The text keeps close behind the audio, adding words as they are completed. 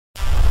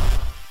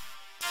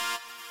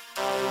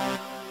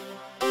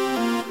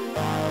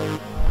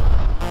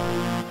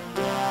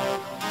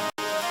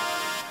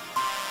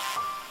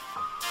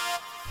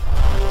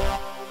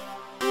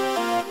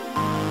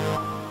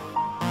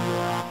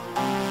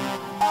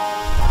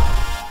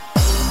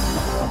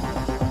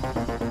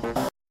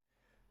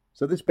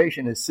So this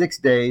patient is 6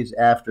 days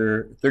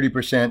after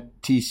 30%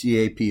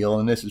 TCA peel,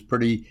 and this is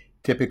pretty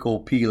typical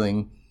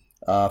peeling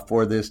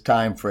for this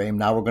time frame.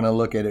 Now we're going to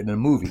look at it in a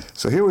movie.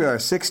 So here we are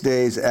 6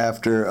 days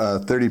after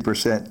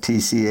 30%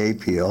 TCA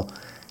peel,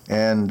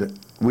 and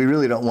we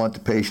really don't want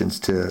the patients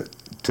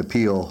to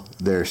peel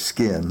their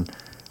skin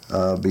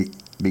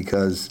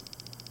because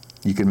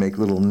you can make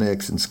little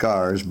nicks and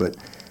scars, but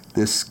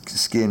this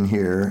skin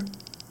here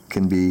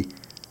can be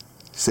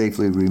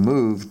safely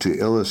removed to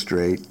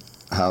illustrate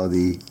how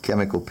the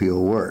chemical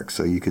peel works.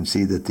 So you can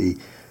see that the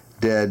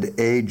dead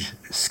age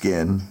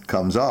skin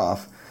comes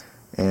off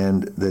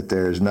and that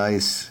there's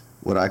nice,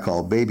 what I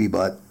call baby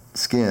butt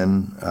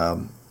skin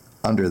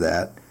under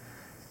that.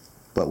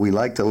 But we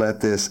like to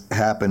let this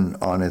happen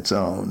on its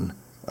own.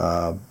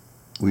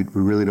 We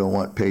really don't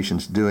want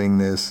patients doing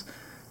this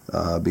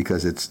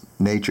because it's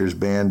nature's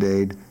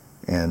Band-Aid,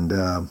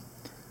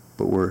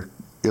 but we're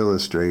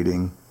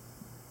illustrating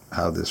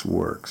how this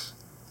works.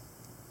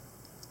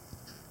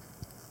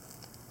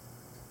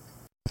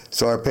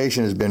 So our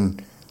patient has been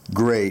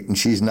great, and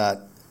she's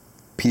not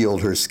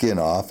peeled her skin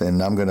off,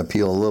 and I'm going to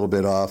peel a little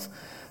bit off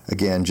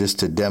again just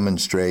to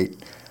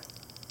demonstrate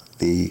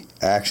the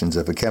actions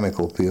of a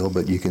chemical peel.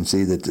 But you can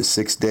see that the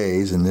 6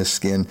 days in this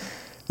skin,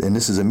 and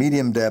this is a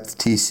medium depth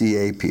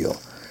TCA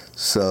peel.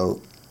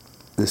 So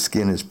the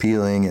skin is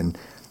peeling, and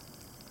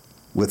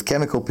with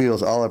chemical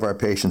peels, all of our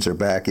patients are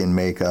back in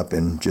makeup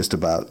in just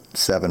about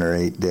 7 or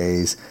 8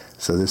 days.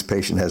 So this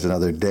patient has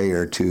another day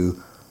or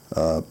two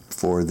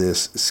for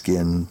this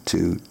skin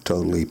to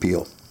totally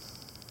peel.